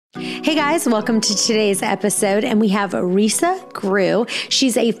Hey guys, welcome to today's episode. And we have Risa Groux.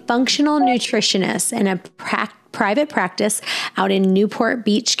 She's a functional nutritionist and a private practice out in Newport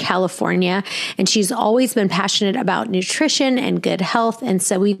Beach, California. And she's always been passionate about nutrition and good health. And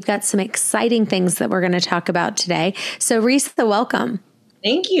so we've got some exciting things that we're going to talk about today. So Risa, welcome.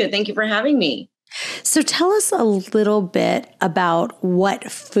 Thank you. Thank you for having me. So tell us a little bit about what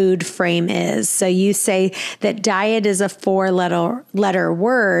food frame is. So you say that diet is a four-letter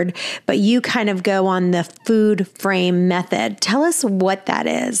word, but you kind of go on the food frame method. Tell us what that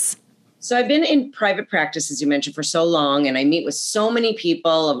is. So I've been in private practice, as you mentioned, for so long, and I meet with so many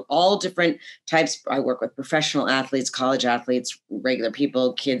people of all different types. I work with professional athletes, college athletes, regular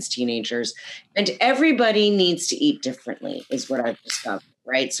people, kids, teenagers, and everybody needs to eat differently is what I've discovered.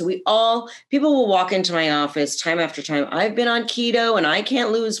 Right. So people will walk into my office time after time. I've been on keto and I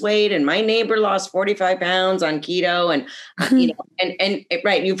can't lose weight. And my neighbor lost 45 pounds on keto. And,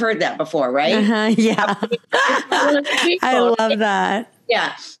 right. You've heard that before, right? Yeah. I love that.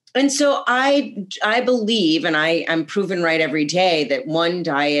 Yeah. And so I believe, and I'm proven right every day, that one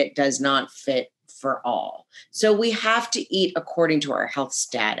diet does not fit for all. So we have to eat according to our health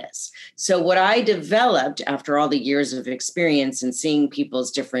status. So what I developed after all the years of experience and seeing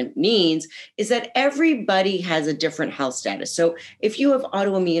people's different needs is that everybody has a different health status. So if you have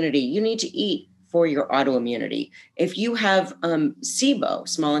autoimmunity, you need to eat for your autoimmunity. If you have SIBO,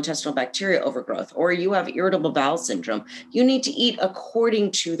 small intestinal bacteria overgrowth, or you have irritable bowel syndrome, you need to eat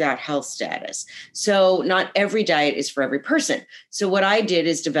according to that health status. So not every diet is for every person. So what I did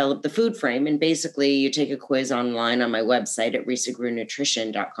is develop the food frame. And basically you take a quiz online on my website at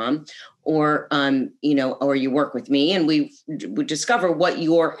risagrouxnutrition.com, or you work with me and we discover what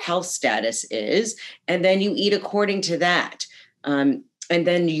your health status is. And then you eat according to that. And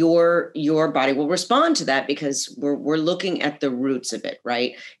then your body will respond to that because we're looking at the roots of it,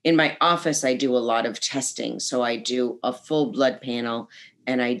 right? In my office, I do a lot of testing. So I do a full blood panel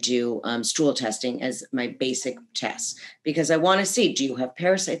and I do stool testing as my basic tests because I want to see, do you have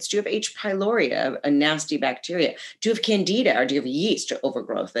parasites? Do you have H. pylori, a nasty bacteria? Do you have candida or do you have yeast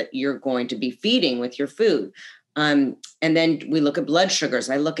overgrowth that you're going to be feeding with your food? And then we look at blood sugars.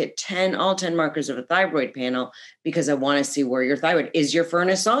 I look at all 10 markers of a thyroid panel because I want to see where your thyroid is. Your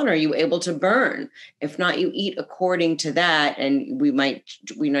furnace on? Are you able to burn? If not, you eat according to that. And we might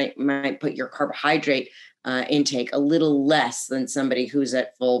put your carbohydrate intake a little less than somebody who's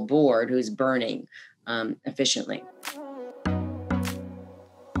at full board, who's burning efficiently.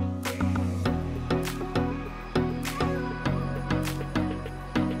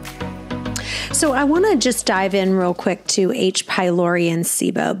 So I want to just dive in real quick to H. pylori and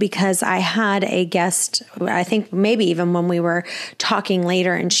SIBO because I had a guest, I think maybe even when we were talking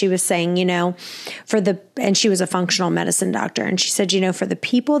later, and she was saying, and she was a functional medicine doctor, and she said, for the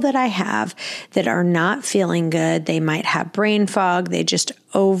people that I have that are not feeling good, they might have brain fog, they just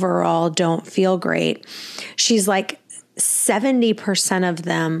overall don't feel great. She's like, 70% of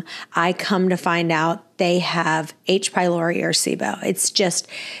them, I come to find out they have H. pylori or SIBO. It's just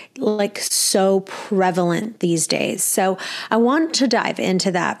like so prevalent these days. So I want to dive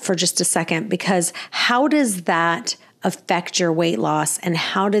into that for just a second because how does that affect your weight loss and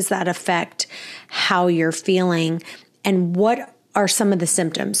how does that affect how you're feeling and what are some of the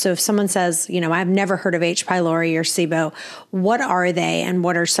symptoms? So if someone says, I've never heard of H. pylori or SIBO, what are they and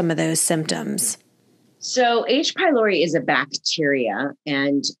what are some of those symptoms? So H. pylori is a bacteria,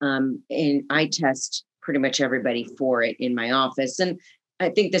 and I test pretty much everybody for it in my office. And I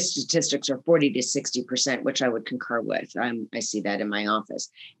think the statistics are 40 to 60%, which I would concur with. I see that in my office.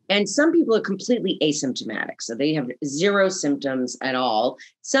 And some people are completely asymptomatic. So they have zero symptoms at all.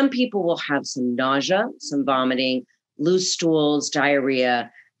 Some people will have some nausea, some vomiting, loose stools,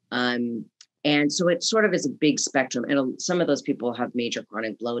 diarrhea. And so it sort of is a big spectrum. And some of those people have major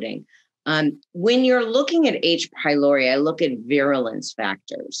chronic bloating. When you're looking at H. pylori, I look at virulence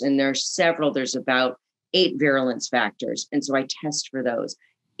factors, and there's several. There's about 8 virulence factors, and so I test for those.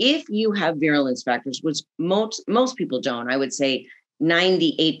 If you have virulence factors, which most people don't, I would say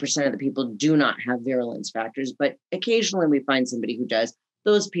 98% of the people do not have virulence factors, but occasionally we find somebody who does.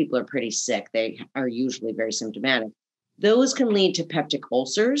 Those people are pretty sick. They are usually very symptomatic. Those can lead to peptic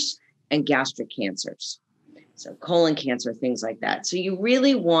ulcers and gastric cancers. So colon cancer, things like that. So you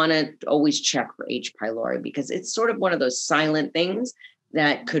really want to always check for H. pylori because it's sort of one of those silent things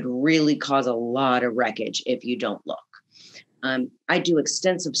that could really cause a lot of wreckage if you don't look. I do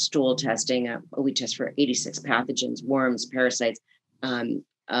extensive stool testing. We test for 86 pathogens, worms, parasites,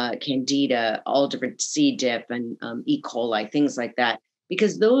 candida, all different C. diff and E. coli, things like that,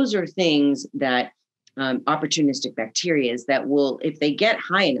 because those are things that opportunistic bacteria that will, if they get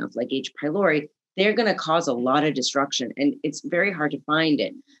high enough, like H. pylori, they're going to cause a lot of destruction. And it's very hard to find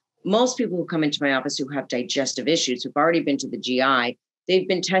it. Most people who come into my office who have digestive issues, who've already been to the GI, they've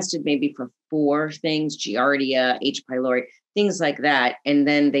been tested maybe for 4 things, Giardia, H. pylori, things like that. And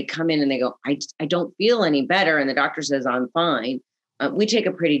then they come in and they go, I don't feel any better. And the doctor says, I'm fine. We take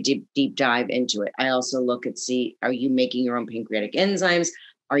a pretty deep dive into it. I also look at, are you making your own pancreatic enzymes?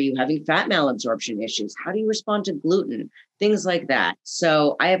 Are you having fat malabsorption issues? How do you respond to gluten? Things like that.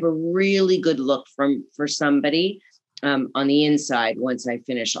 So I have a really good look for somebody on the inside once I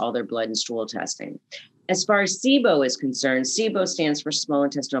finish all their blood and stool testing. As far as SIBO is concerned, SIBO stands for small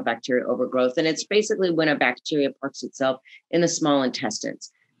intestinal bacterial overgrowth. And it's basically when a bacteria parks itself in the small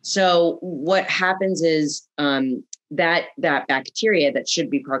intestines. So what happens is that bacteria that should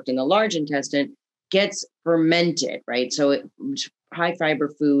be parked in the large intestine gets fermented, right? So high fiber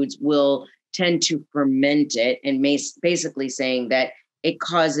foods will tend to ferment it, and basically saying that it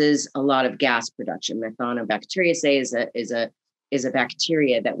causes a lot of gas production. Methanobacteriaceae is a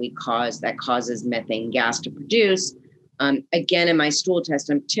bacteria that causes methane gas to produce. Again, in my stool test,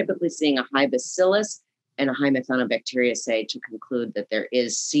 I'm typically seeing a high bacillus and a high methanobacteriaceae to conclude that there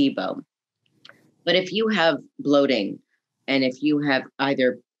is SIBO. But if you have bloating, and if you have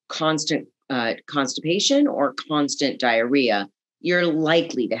either constant constipation or constant diarrhea, you're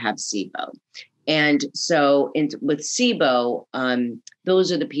likely to have SIBO. And so with SIBO,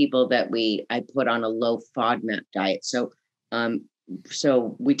 those are the people that I put on a low FODMAP diet.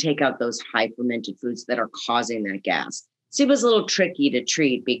 So we take out those high fermented foods that are causing that gas. SIBO is a little tricky to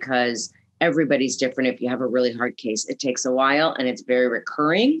treat because everybody's different. If you have a really hard case, it takes a while and it's very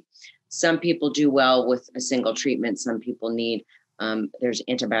recurring. Some people do well with a single treatment. Some people need, there's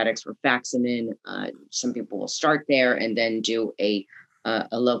antibiotics for rifaximin. Some people will start there and then do a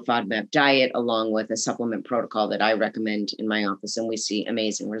low FODMAP diet along with a supplement protocol that I recommend in my office. And we see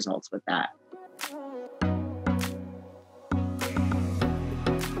amazing results with that.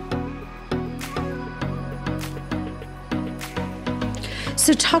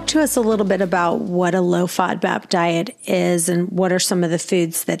 So talk to us a little bit about what a low FODMAP diet is and what are some of the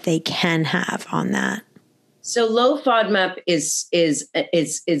foods that they can have on that. So low FODMAP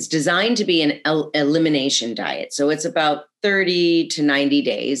is designed to be an elimination diet. So it's about 30 to 90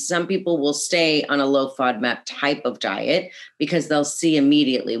 days. Some people will stay on a low FODMAP type of diet because they'll see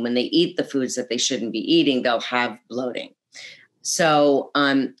immediately when they eat the foods that they shouldn't be eating, they'll have bloating. So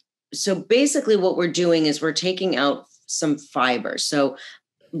basically what we're doing is we're taking out some fiber. So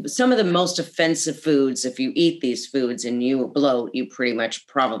some of the most offensive foods, if you eat these foods and you bloat, you pretty much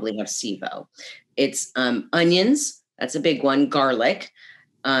probably have SIBO. It's onions. That's a big one. Garlic.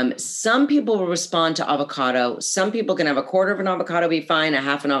 Some people will respond to avocado. Some people can have a quarter of an avocado be fine. A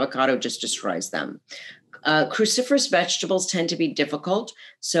half an avocado just destroys them. Cruciferous vegetables tend to be difficult.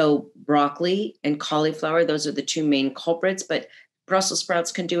 So broccoli and cauliflower, those are the 2 main culprits, but Brussels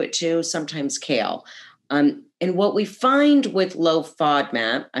sprouts can do it too. Sometimes kale. And what we find with low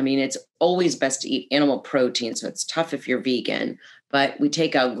FODMAP, I mean, it's always best to eat animal protein. So it's tough if you're vegan, but we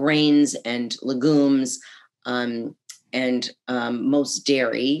take out grains and legumes and most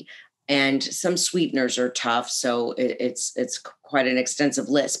dairy, and some sweeteners are tough. So it's quite an extensive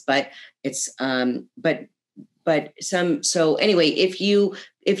list, but so anyway, if you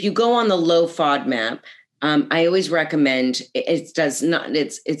go on the low FODMAP, I always recommend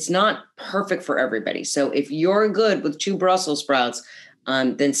it's not perfect for everybody. So if you're good with 2 Brussels sprouts,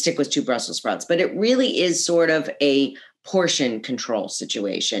 then stick with 2 Brussels sprouts. But it really is sort of a portion control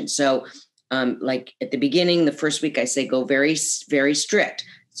situation. So like at the beginning, the first week, I say go very, very strict.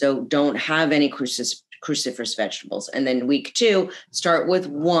 So don't have any cruciferous vegetables. And then week 2, start with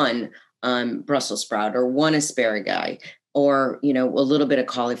 1 Brussels sprout or 1 asparagus, or, a little bit of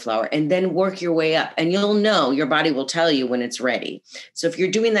cauliflower, and then work your way up. And you'll know, your body will tell you when it's ready. So if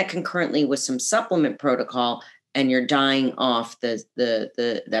you're doing that concurrently with some supplement protocol and you're dying off the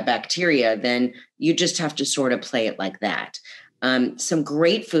bacteria, then you just have to sort of play it like that. Some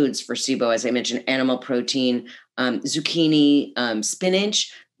great foods for SIBO, as I mentioned, animal protein, zucchini,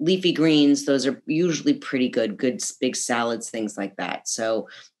 spinach, leafy greens. Those are usually pretty good big salads, things like that. So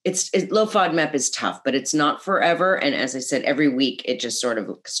low FODMAP is tough, but it's not forever. And as I said, every week it just sort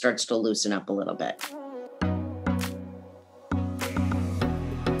of starts to loosen up a little bit.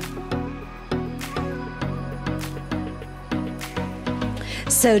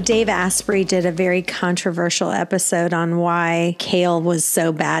 So Dave Asprey did a very controversial episode on why kale was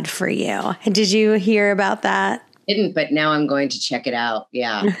so bad for you. Did you hear about that? Didn't, but now I'm going to check it out.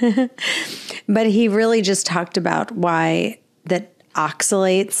 Yeah. But he really just talked about why that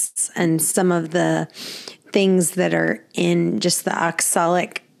oxalates and some of the things that are in just the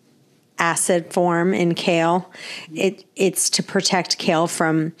oxalic acid form in kale. It's to protect kale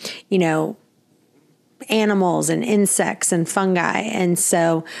from, animals and insects and fungi. And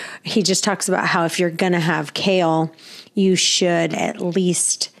so he just talks about how if you're going to have kale, you should at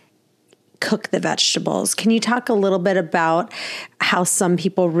least cook the vegetables. Can you talk a little bit about how some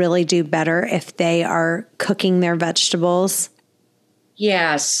people really do better if they are cooking their vegetables?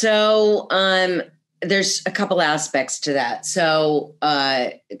 Yeah. So, there's a couple aspects to that. So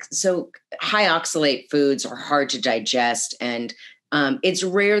high oxalate foods are hard to digest, and it's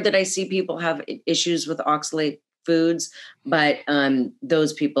rare that I see people have issues with oxalate foods, but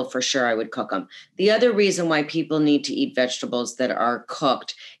those people for sure, I would cook them. The other reason why people need to eat vegetables that are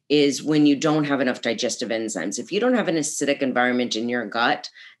cooked is when you don't have enough digestive enzymes. If you don't have an acidic environment in your gut,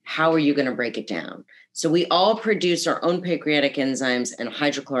 how are you going to break it down? So we all produce our own pancreatic enzymes and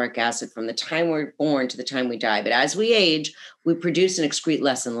hydrochloric acid from the time we're born to the time we die. But as we age, we produce and excrete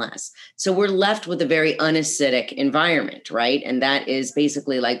less and less. So we're left with a very unacidic environment, right? And that is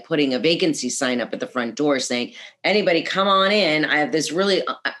basically like putting a vacancy sign up at the front door saying, anybody come on in. I have this really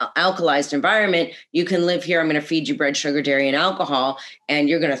alkalized environment. You can live here. I'm going to feed you bread, sugar, dairy, and alcohol, and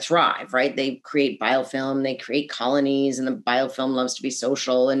you're going to thrive, right? They create biofilm, they create colonies, and the biofilm loves to be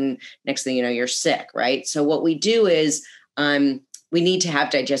social. And next thing you know, you're sick, right? So what we do is we need to have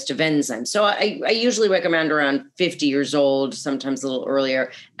digestive enzymes. So I usually recommend around 50 years old, sometimes a little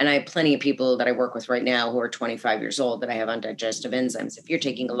earlier. And I have plenty of people that I work with right now who are 25 years old that I have on digestive enzymes. If you're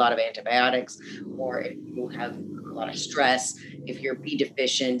taking a lot of antibiotics, or if you have a lot of stress, if you're B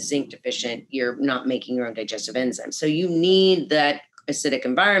deficient, zinc deficient, you're not making your own digestive enzymes. So you need that acidic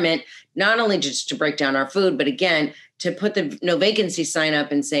environment, not only just to break down our food, but again, to put the no vacancy sign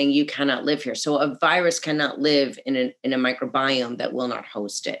up and saying you cannot live here. So a virus cannot live in a microbiome that will not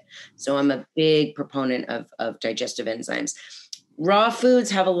host it. So I'm a big proponent of digestive enzymes. Raw foods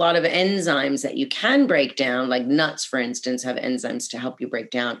have a lot of enzymes that you can break down, like nuts, for instance, have enzymes to help you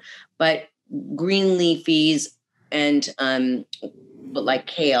break down. But green leafies and but like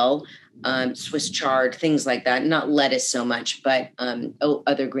kale, Swiss chard, things like that, not lettuce so much, but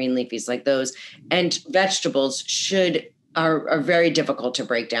other green leafies like those. And vegetables are very difficult to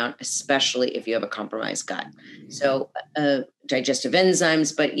break down, especially if you have a compromised gut. So digestive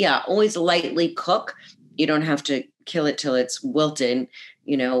enzymes, but yeah, always lightly cook. You don't have to kill it till it's wilted,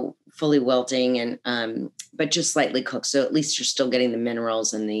 fully wilting, and but just slightly cook. So at least you're still getting the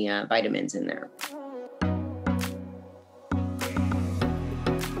minerals and the vitamins in there.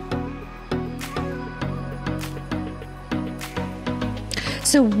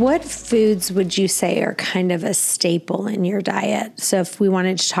 So what foods would you say are kind of a staple in your diet? So if we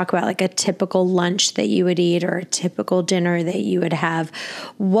wanted to talk about like a typical lunch that you would eat or a typical dinner that you would have,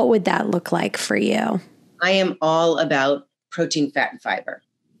 what would that look like for you? I am all about protein, fat, and fiber.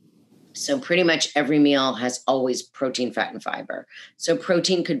 So pretty much every meal has always protein, fat, and fiber. So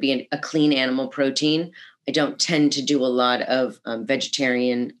protein could be a clean animal protein. I don't tend to do a lot of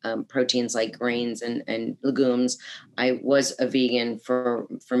vegetarian proteins like grains and legumes. I was a vegan for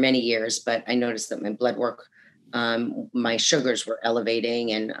many years, but I noticed that my blood work, my sugars were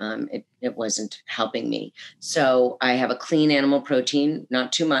elevating, and it wasn't helping me. So I have a clean animal protein,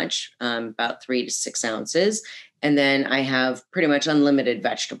 not too much, about 3 to 6 ounces. And then I have pretty much unlimited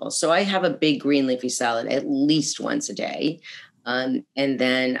vegetables. So I have a big green leafy salad at least once a day. And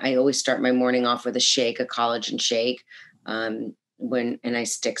then I always start my morning off with a collagen shake. And I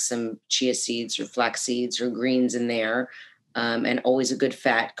stick some chia seeds or flax seeds or greens in there. And always a good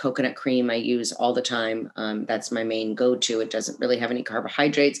fat coconut cream I use all the time. That's my main go-to. It doesn't really have any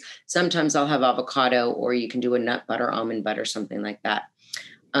carbohydrates. Sometimes I'll have avocado, or you can do a nut butter, almond butter, something like that.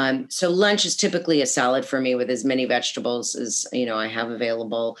 So lunch is typically a salad for me with as many vegetables as, I have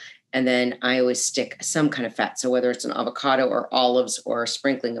available. And then I always stick some kind of fat. So whether it's an avocado or olives or a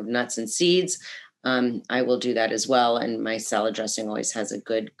sprinkling of nuts and seeds, I will do that as well. And my salad dressing always has a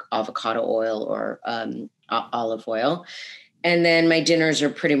good avocado oil or olive oil. And then my dinners are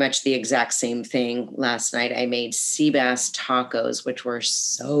pretty much the exact same thing. Last night I made sea bass tacos, which were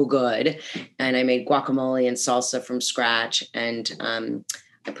so good. And I made guacamole and salsa from scratch. And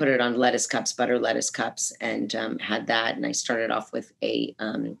I put it on lettuce cups, butter lettuce cups, and had that. And I started off with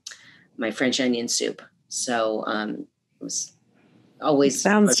my French onion soup. So it was always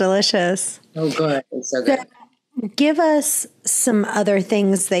sounds delicious. So good. It's so good. Give us some other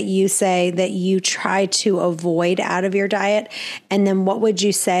things that you say that you try to avoid out of your diet. And then what would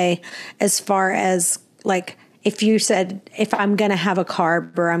you say as far as like, if you said, if I'm going to have a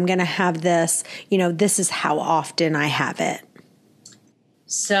carb or I'm going to have this, this is how often I have it.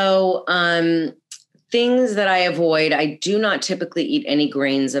 So, things that I avoid, I do not typically eat any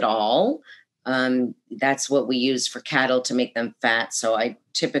grains at all. That's what we use for cattle to make them fat. So I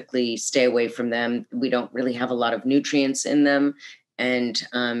typically stay away from them. We don't really have a lot of nutrients in them. And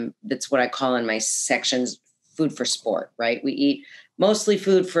that's what I call in my sections food for sport, right? We eat mostly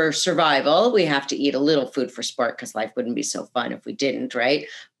food for survival. We have to eat a little food for sport because life wouldn't be so fun if we didn't, right?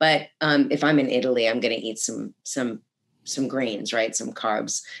 But if I'm in Italy, I'm going to eat some grains, right? Some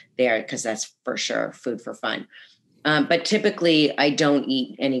carbs there, because that's for sure food for fun. But typically I don't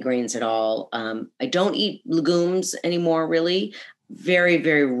eat any grains at all. I don't eat legumes anymore, really. Very,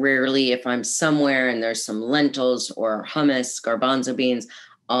 very rarely, if I'm somewhere and there's some lentils or hummus, garbanzo beans,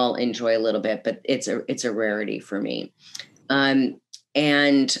 I'll enjoy a little bit, but it's a rarity for me. And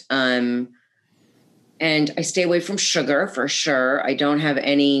I stay away from sugar for sure. I don't have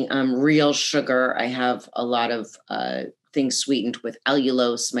any real sugar. I have a lot of things sweetened with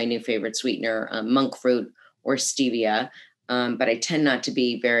allulose, my new favorite sweetener, monk fruit or stevia. But I tend not to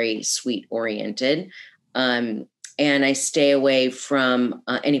be very sweet oriented. And I stay away from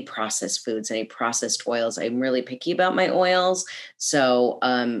any processed foods, any processed oils. I'm really picky about my oils. So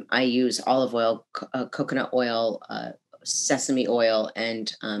I use olive oil, coconut oil, sesame oil,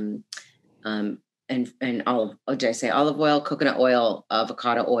 and olive, did I say olive oil, coconut oil,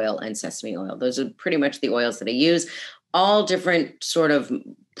 avocado oil, and sesame oil. Those are pretty much the oils that I use. All different sort of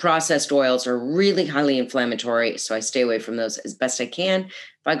processed oils are really highly inflammatory. So I stay away from those as best I can.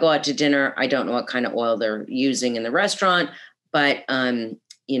 If I go out to dinner, I don't know what kind of oil they're using in the restaurant, but,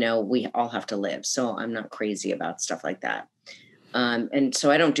 we all have to live. So I'm not crazy about stuff like that. And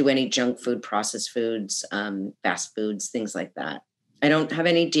so I don't do any junk food, processed foods, fast foods, things like that. I don't have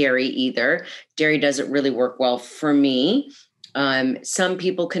any dairy either. Dairy doesn't really work well for me. Some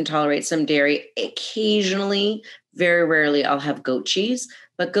people can tolerate some dairy. Occasionally, very rarely, I'll have goat cheese,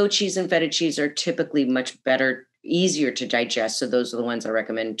 but goat cheese and feta cheese are typically much better, easier to digest. So those are the ones I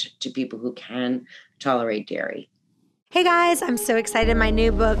recommend to people who can tolerate dairy. Hey guys, I'm so excited. My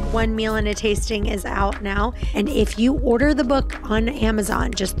new book, One Meal and a Tasting, is out now. And if you order the book on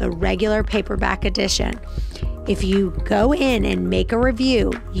Amazon, just the regular paperback edition, if you go in and make a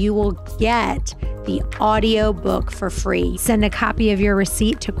review, you will get the audiobook for free. Send a copy of your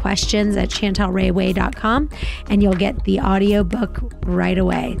receipt to questions@chantelrayway.com and you'll get the audiobook right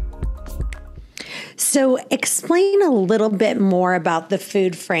away. So explain a little bit more about the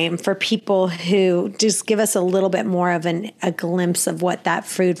food frame for people who just give us a little bit more of a glimpse of what that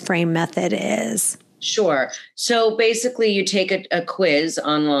food frame method is. Sure. So basically you take a quiz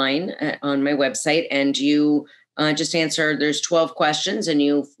online on my website and you just answer, there's 12 questions and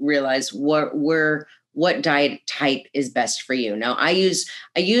you realize what diet type is best for you. Now I use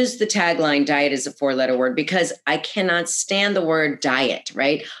the tagline diet is a 4-letter word because I cannot stand the word diet,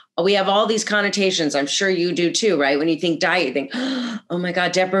 right? We have all these connotations. I'm sure you do too, right? When you think diet, you think, oh my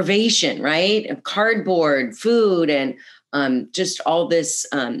God, deprivation, right? Cardboard, food, and just all this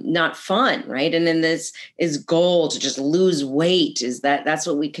not fun, right? And then this is goal to just lose weight. That's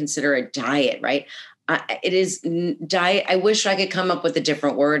what we consider a diet, right? It is diet. I wish I could come up with a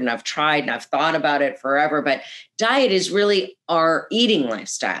different word, and I've tried and I've thought about it forever, but diet is really our eating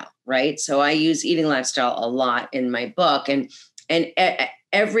lifestyle, right? So I use eating lifestyle a lot in my book, and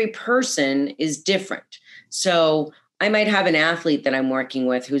every person is different. So I might have an athlete that I'm working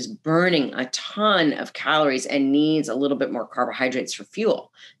with who's burning a ton of calories and needs a little bit more carbohydrates for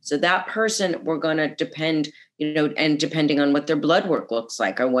fuel. So that person, we're going to depend, and depending on what their blood work looks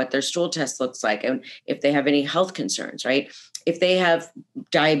like or what their stool test looks like, and if they have any health concerns, right? If they have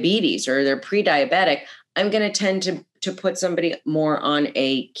diabetes or they're pre-diabetic, I'm going to tend to put somebody more on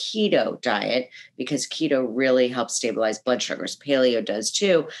a keto diet because keto really helps stabilize blood sugars. Paleo does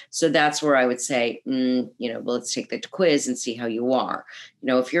too. So that's where I would say, well, let's take the quiz and see how you are.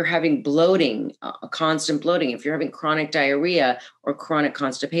 If you're having bloating, constant bloating, if you're having chronic diarrhea or chronic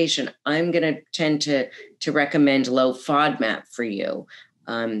constipation, I'm going to tend to recommend low FODMAP for you.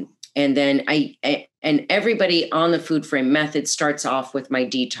 And then and everybody on the food frame method starts off with my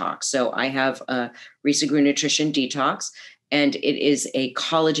detox. So I have a Risa Groux Nutrition Detox, and it is a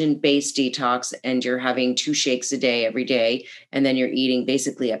collagen-based detox, and you're having 2 shakes a day every day, and then you're eating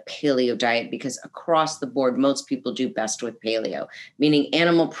basically a paleo diet because across the board, most people do best with paleo, meaning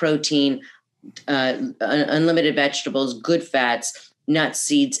animal protein, unlimited vegetables, good fats, nuts,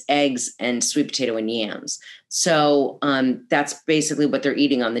 seeds, eggs, and sweet potato and yams. So that's basically what they're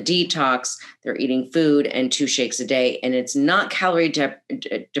eating on the detox. They're eating food and 2 shakes a day, and it's not calorie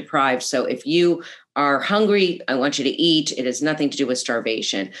deprived. So if you are hungry, I want you to eat. It has nothing to do with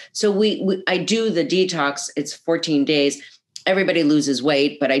starvation. So I do the detox. It's 14 days. everybody loses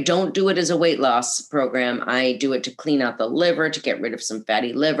weight, but I don't do it as a weight loss program. I do it to clean out the liver, to get rid of some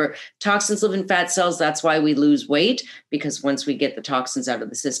fatty liver. Toxins live in fat cells. That's why we lose weight, because once we get the toxins out of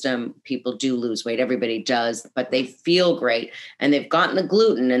the system, people do lose weight. Everybody does, but they feel great. And they've gotten the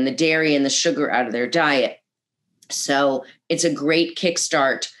gluten and the dairy and the sugar out of their diet. So it's a great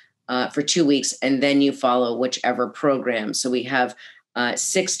kickstart for 2 weeks. And then you follow whichever program. So we have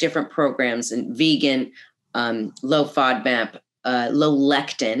 6 different programs in vegan, low FODMAP, low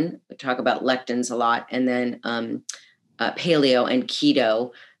lectin. We talk about lectins a lot, and then paleo and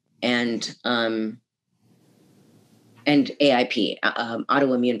keto, and AIP,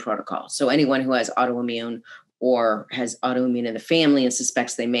 autoimmune protocol. So anyone who has autoimmune or has autoimmune in the family and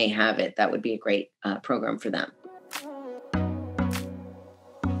suspects they may have it, that would be a great program for them.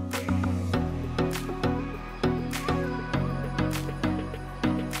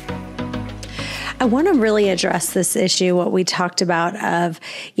 I want to really address this issue, what we talked about of,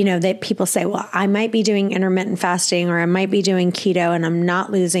 that people say, well, I might be doing intermittent fasting or I might be doing keto and I'm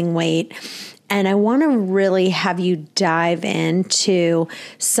not losing weight. And I want to really have you dive into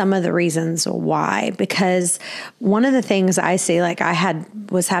some of the reasons why, because one of the things I see, like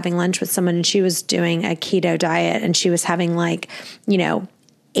was having lunch with someone and she was doing a keto diet and she was having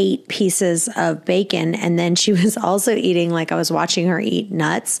 8 pieces of bacon. And then she was also eating, I was watching her eat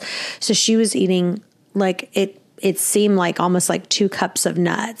nuts. So she was eating it seemed like almost like 2 cups of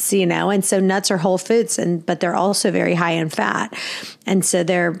nuts, and so nuts are whole foods but they're also very high in fat. And so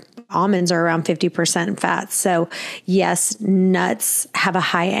their almonds are around 50% fat. So yes, nuts have a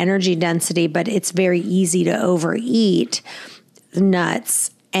high energy density, but it's very easy to overeat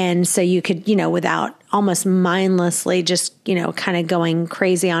nuts. And so you could, without almost mindlessly just, kind of going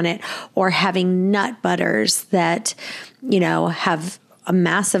crazy on it, or having nut butters that, have a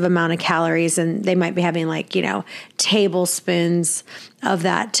massive amount of calories, and they might be having tablespoons of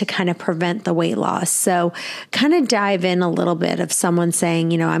that to kind of prevent the weight loss. So kind of dive in a little bit of someone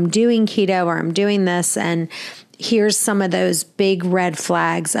saying, I'm doing keto or I'm doing this, and here's some of those big red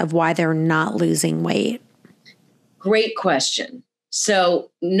flags of why they're not losing weight. Great question.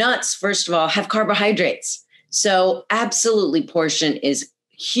 So nuts, first of all, have carbohydrates. So absolutely, portion is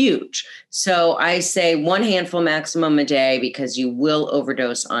huge. So I say 1 handful maximum a day, because you will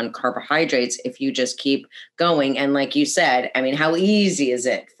overdose on carbohydrates if you just keep going. And like you said, how easy is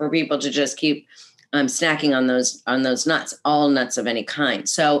it for people to just keep snacking on those nuts, all nuts of any kind?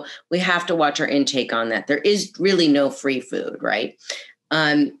 So we have to watch our intake on that. There is really no free food, right?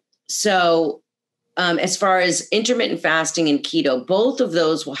 As far as intermittent fasting and keto, both of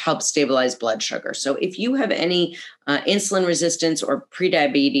those will help stabilize blood sugar. So if you have any insulin resistance or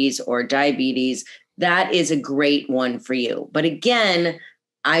prediabetes or diabetes, that is a great one for you. But again,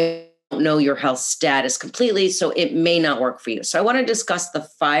 I don't know your health status completely, so it may not work for you. So I want to discuss the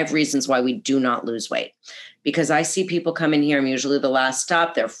 5 reasons why we do not lose weight. Because I see people come in here, I'm usually the last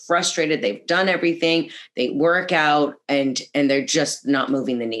stop. They're frustrated. They've done everything. They work out and they're just not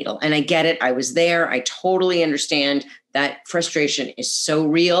moving the needle. And I get it. I was there. I totally understand that frustration is so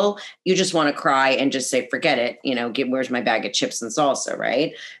real. You just want to cry and just say, forget it. Where's my bag of chips and salsa,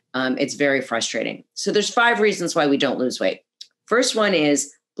 right? It's very frustrating. So there's 5 reasons why we don't lose weight. First one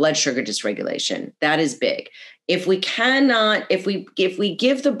is blood sugar dysregulation. That is big. If we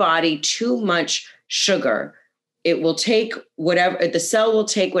give the body too much sugar, it will take the cell will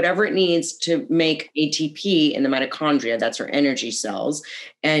take whatever it needs to make ATP in the mitochondria. That's our energy cells.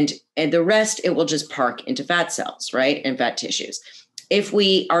 And the rest, it will just park into fat cells, right? And fat tissues. If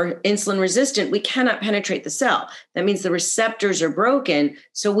we are insulin resistant, we cannot penetrate the cell. That means the receptors are broken.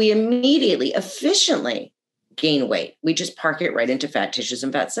 So we immediately, efficiently gain weight. We just park it right into fat tissues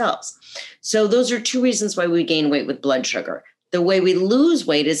and fat cells. So those are 2 reasons why we gain weight with blood sugar. The way we lose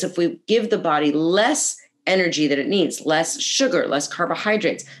weight is if we give the body less energy that it needs, less sugar, less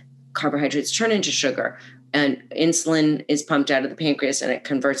carbohydrates. Carbohydrates turn into sugar, and insulin is pumped out of the pancreas and it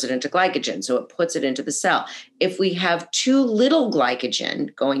converts it into glycogen. So it puts it into the cell. If we have too little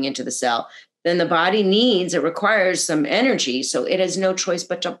glycogen going into the cell, then the body requires some energy. So it has no choice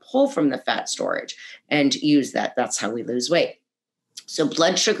but to pull from the fat storage and use that. That's how we lose weight. So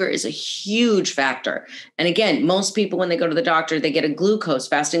blood sugar is a huge factor. And again, most people, when they go to the doctor, they get a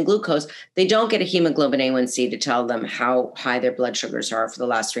fasting glucose. They don't get a hemoglobin A1C to tell them how high their blood sugars are for the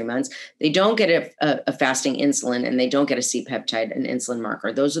last 3 months. They don't get a fasting insulin, and they don't get a C-peptide, an insulin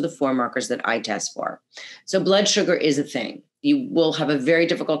marker. Those are the 4 markers that I test for. So blood sugar is a thing. You will have a very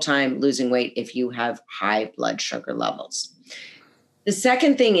difficult time losing weight if you have high blood sugar levels. The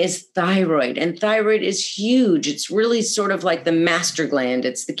second thing is thyroid, and thyroid is huge. It's really sort of like the master gland.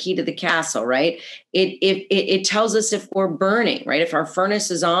 It's the key to the castle, right? It tells us if we're burning, right? If our furnace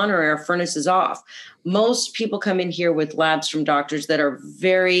is on or our furnace is off. Most people come in here with labs from doctors that are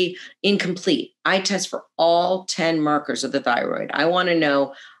very incomplete. I test for all 10 markers of the thyroid. I want to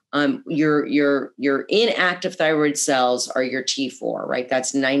know your inactive thyroid cells are your T4, right?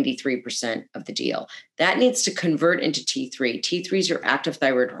 That's 93% of the deal. That needs to convert into T3. T3 is your active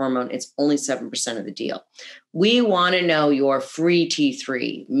thyroid hormone. It's only 7% of the deal. We want to know your free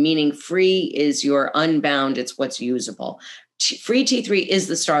T3, meaning free is your unbound. It's what's usable. Free T3 is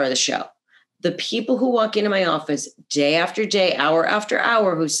the star of the show. The people who walk into my office day after day, hour after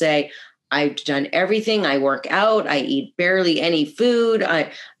hour, who say, I've done everything. I work out. I eat barely any food.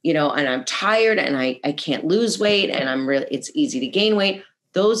 And I'm tired and I can't lose weight and it's easy to gain weight.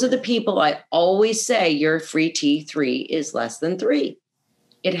 Those are the people I always say your free T3 is less than 3.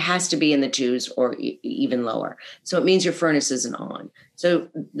 It has to be in the 2s or even lower. So it means your furnace isn't on. So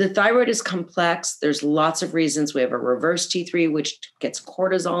the thyroid is complex. There's lots of reasons. We have a reverse T3, which gets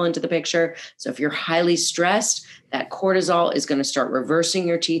cortisol into the picture. So if you're highly stressed, that cortisol is going to start reversing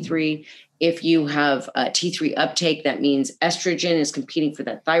your T3. If you have a T3 uptake, that means estrogen is competing for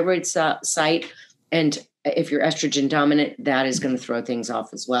that thyroid site. And if you're estrogen dominant, that is going to throw things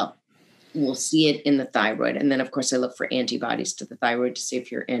off as well. We'll see it in the thyroid. And then, of course, I look for antibodies to the thyroid to see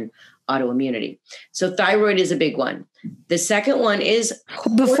if you're in autoimmunity. So thyroid is a big one. The second one is...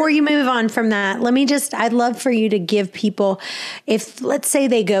 Before you move on from that, I'd love for you to give people, if let's say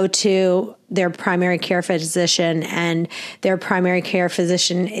they go to their primary care physician and their primary care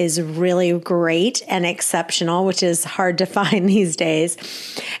physician is really great and exceptional, which is hard to find these days.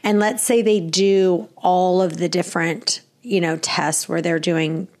 And let's say they do all of the different, tests where they're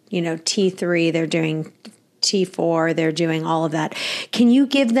doing T3, they're doing T4, they're doing all of that. Can you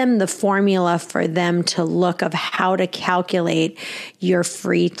give them the formula for them to look of how to calculate your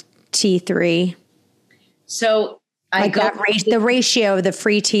free T3? So the ratio of the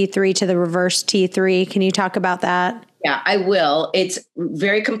free T3 to the reverse T3. Can you talk about that? Yeah, I will. It's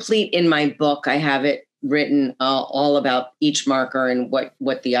very complete in my book. I have it written all about each marker and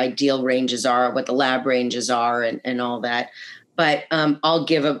what the ideal ranges are, what the lab ranges are and all that. But I'll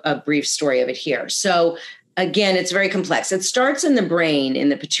give a brief story of it here. So again, it's very complex. It starts in the brain, in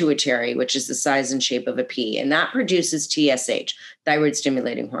the pituitary, which is the size and shape of a pea, and that produces TSH, thyroid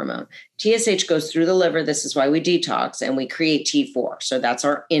stimulating hormone. TSH goes through the liver. This is why we detox, and we create T4. So that's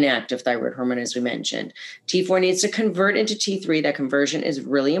our inactive thyroid hormone, as we mentioned. T4 needs to convert into T3. That conversion is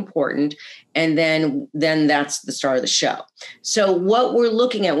really important. And then that's the star of the show. So what we're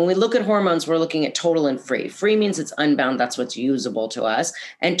looking at when we look at hormones, we're looking at total and free. Free means it's unbound. That's what's usable to us.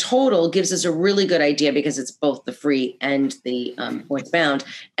 And total gives us a really good idea because it's both the free and the what's bound.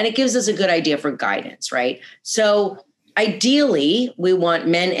 And it gives us a good idea for guidance, right? So ideally, we want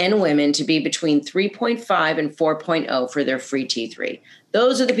men and women to be between 3.5 and 4.0 for their free T3.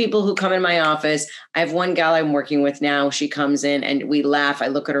 Those are the people who come in my office. I have one gal I'm working with now. She comes in and we laugh. I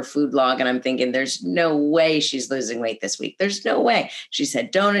look at her food log and I'm thinking, there's no way she's losing weight this week. There's no way. She's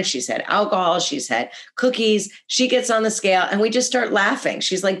had donuts. She's had alcohol. She's had cookies. She gets on the scale and we just start laughing.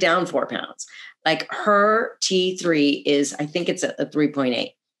 She's like down 4 pounds. Like her T3 is, I think it's a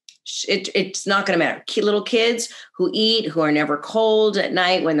 3.8. It's not going to matter. Little kids who eat, who are never cold at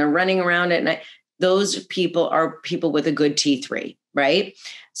night when they're running around at night, those people are people with a good T3, right?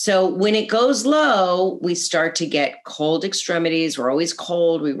 So when it goes low, we start to get cold extremities. We're always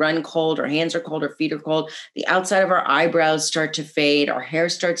cold. We run cold. Our hands are cold. Our feet are cold. The outside of our eyebrows start to fade. Our hair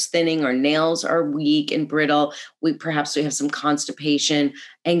starts thinning. Our nails are weak and brittle. We have some constipation,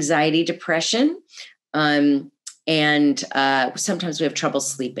 anxiety, depression. And sometimes we have trouble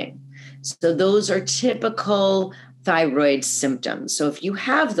sleeping. So those are typical thyroid symptoms. So if you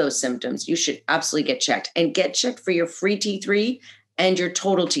have those symptoms, you should absolutely get checked and get checked for your free T3 and your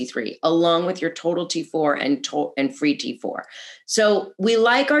total T3, along with your total T4 and free T4. So we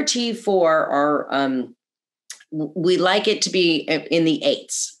like our T4, we like it to be in the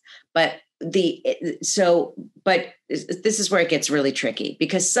 8s, but this is where it gets really tricky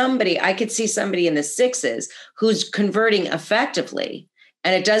because I could see somebody in the 6s who's converting effectively,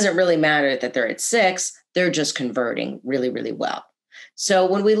 and it doesn't really matter that they're at 6, they're just converting really, really well. So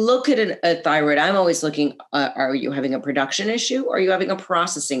when we look at a thyroid, I'm always looking, are you having a production issue? Are you having a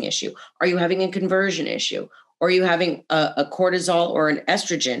processing issue? Are you having a conversion issue? Or are you having a cortisol or an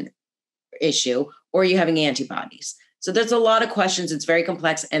estrogen issue? Or are you having antibodies? So there's a lot of questions. It's very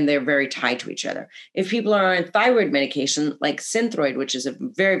complex and they're very tied to each other. If people are on thyroid medication like Synthroid, which is a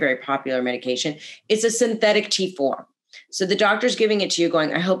very, very popular medication, it's a synthetic T4. So the doctor's giving it to you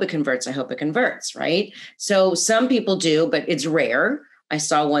going, I hope it converts. I hope it converts. Right. So some people do, but it's rare. I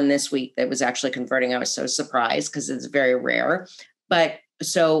saw one this week that was actually converting. I was so surprised because it's very rare. But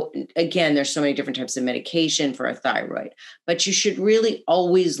so again, there's so many different types of medication for a thyroid, but you should really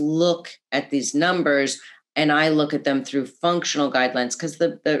always look at these numbers. And I look at them through functional guidelines because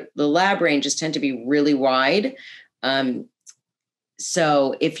the lab ranges tend to be really wide.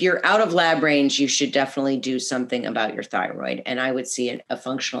 So if you're out of lab range, you should definitely do something about your thyroid. And I would see a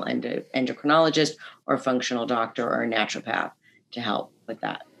functional endocrinologist or a functional doctor or a naturopath to help with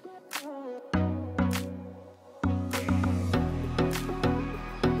that.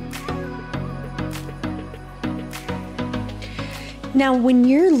 Now, when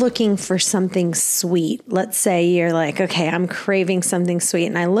you're looking for something sweet, let's say you're like, okay, I'm craving something sweet.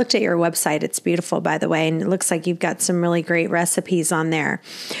 And I looked at your website. It's beautiful, by the way. And it looks like you've got some really great recipes on there.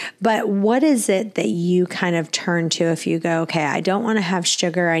 But what is it that you kind of turn to if you go, okay, I don't want to have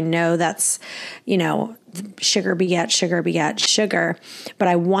sugar. I know that's, sugar begat sugar begat sugar, but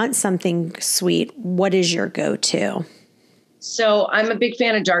I want something sweet. What is your go-to? So I'm a big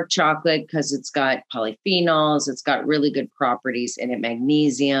fan of dark chocolate because it's got polyphenols, it's got really good properties in it,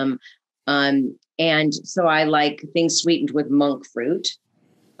 magnesium. And so I like things sweetened with monk fruit.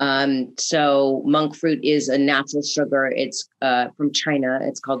 So monk fruit is a natural sugar. It's from China.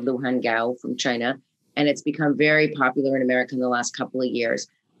 It's called Luhangao from China. And it's become very popular in America in the last couple of years.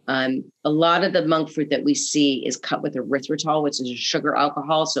 A lot of the monk fruit that we see is cut with erythritol, which is a sugar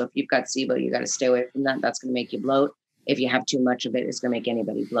alcohol. So if you've got SIBO, you got to stay away from that. That's going to make you bloat. If you have too much of it, it's going to make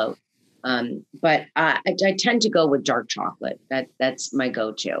anybody bloat. But I tend to go with dark chocolate. That's my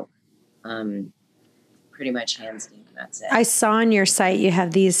go-to. Pretty much hands down. That's it. I saw on your site you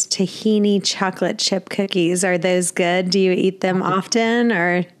have these tahini chocolate chip cookies. Are those good? Do you eat them often,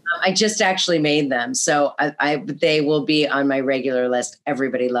 or? I just actually made them, so they will be on my regular list.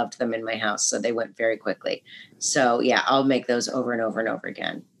 Everybody loved them in my house, so they went very quickly. So yeah, I'll make those over and over and over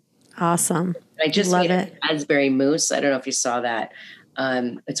again. Awesome. I just made a raspberry mousse. I don't know if you saw that.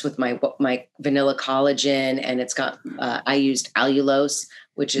 It's with my vanilla collagen, and it's got, I used allulose,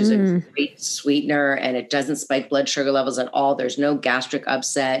 which is a great sweetener, and it doesn't spike blood sugar levels at all. There's no gastric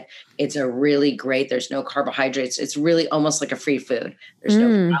upset. It's a really great, there's no carbohydrates. It's really almost like a free food. There's no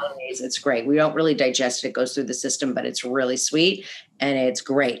calories. It's great. We don't really digest it. It goes through the system, but it's really sweet and it's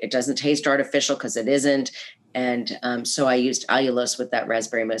great. It doesn't taste artificial because it isn't. And so I used allulose with that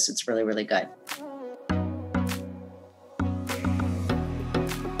raspberry mousse. It's really, really good.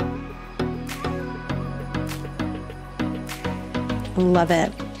 Love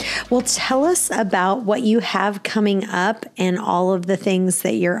it. Well, tell us about what you have coming up and all of the things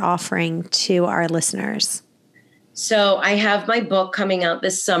that you're offering to our listeners. So I have my book coming out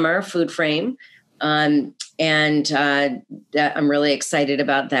this summer, Food Frame. And I'm really excited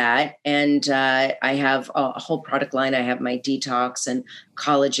about that. And I have a whole product line. I have my Detox and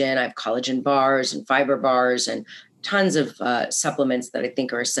collagen. I have collagen bars and fiber bars and tons of supplements that I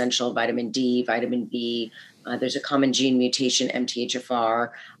think are essential. Vitamin D, vitamin B. There's a common gene mutation, MTHFR,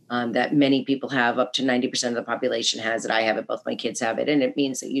 that many people have. Up to 90% of the population has it. I have it. Both my kids have it. And it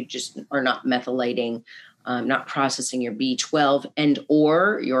means that you just are not methylating, not processing your B12 and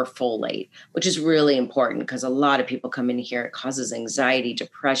or your folate, which is really important because a lot of people come in here. It causes anxiety,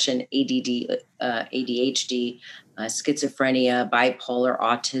 depression, ADD, ADHD, schizophrenia, bipolar,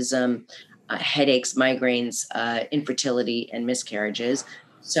 autism, headaches, migraines, infertility, and miscarriages.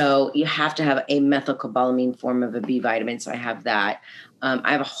 So you have to have a methylcobalamin form of a B vitamin. So I have that.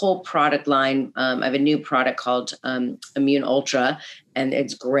 I have a whole product line. I have a new product called Immune Ultra, and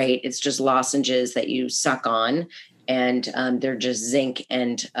it's great. It's just lozenges that you suck on, and they're just zinc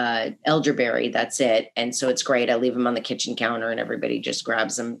and elderberry. That's it. And so it's great. I leave them on the kitchen counter, and everybody just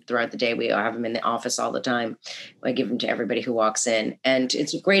grabs them throughout the day. We have them in the office all the time. I give them to everybody who walks in, and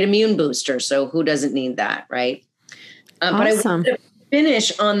it's a great immune booster. So who doesn't need that, right? Awesome. But I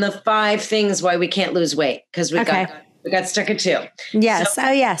finish on the 5 things why we can't lose weight, because we got stuck at 2. Yes. So,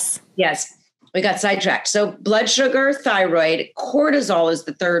 yes. We got sidetracked. So blood sugar, thyroid, cortisol is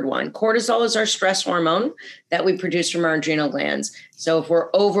the third one. Cortisol is our stress hormone that we produce from our adrenal glands. So if we're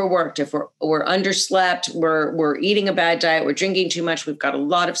overworked, if we're underslept, we're eating a bad diet, we're drinking too much, we've got a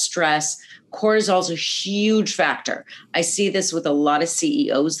lot of stress, cortisol is a huge factor. I see this with a lot of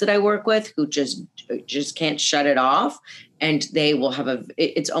CEOs that I work with who just can't shut it off. And they will have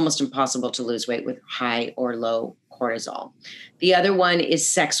it's almost impossible to lose weight with high or low cortisol. The other one is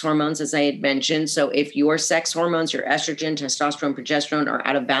sex hormones, as I had mentioned. So if your sex hormones, your estrogen, testosterone, progesterone are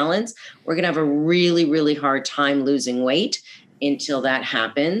out of balance, we're going to have a really, really hard time losing weight until that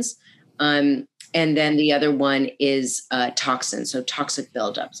happens. And then the other one is toxins, so toxic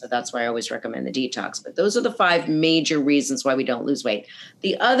buildup. So that's why I always recommend the detox. But those are the 5 major reasons why we don't lose weight.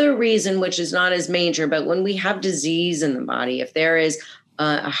 The other reason, which is not as major, but when we have disease in the body, if there is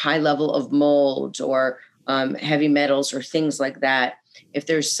a high level of mold or heavy metals or things like that, if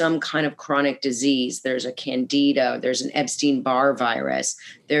there's some kind of chronic disease, there's a candida, there's an Epstein-Barr virus,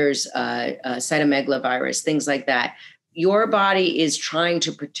 there's a cytomegalovirus, things like that. Your body is trying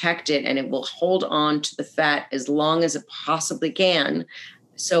to protect it, and it will hold on to the fat as long as it possibly can.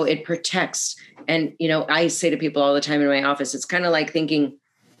 So it protects. And, I say to people all the time in my office, it's kind of like thinking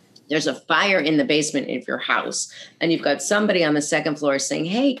there's a fire in the basement of your house, and you've got somebody on the second floor saying,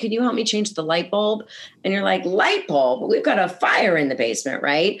 hey, can you help me change the light bulb? And you're like, light bulb? We've got a fire in the basement,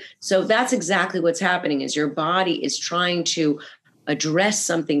 right? So that's exactly what's happening, is your body is trying to address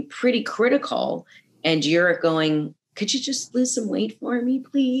something pretty critical, and you're going, could you just lose some weight for me,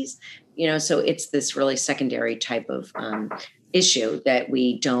 please? So it's this really secondary type of issue that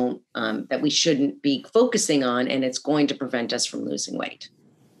we shouldn't be focusing on, and it's going to prevent us from losing weight.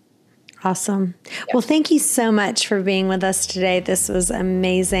 Awesome. Yeah. Well, thank you so much for being with us today. This was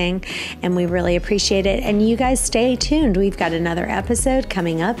amazing, and we really appreciate it. And you guys stay tuned. We've got another episode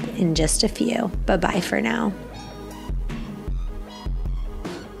coming up in just a few. Bye-bye for now.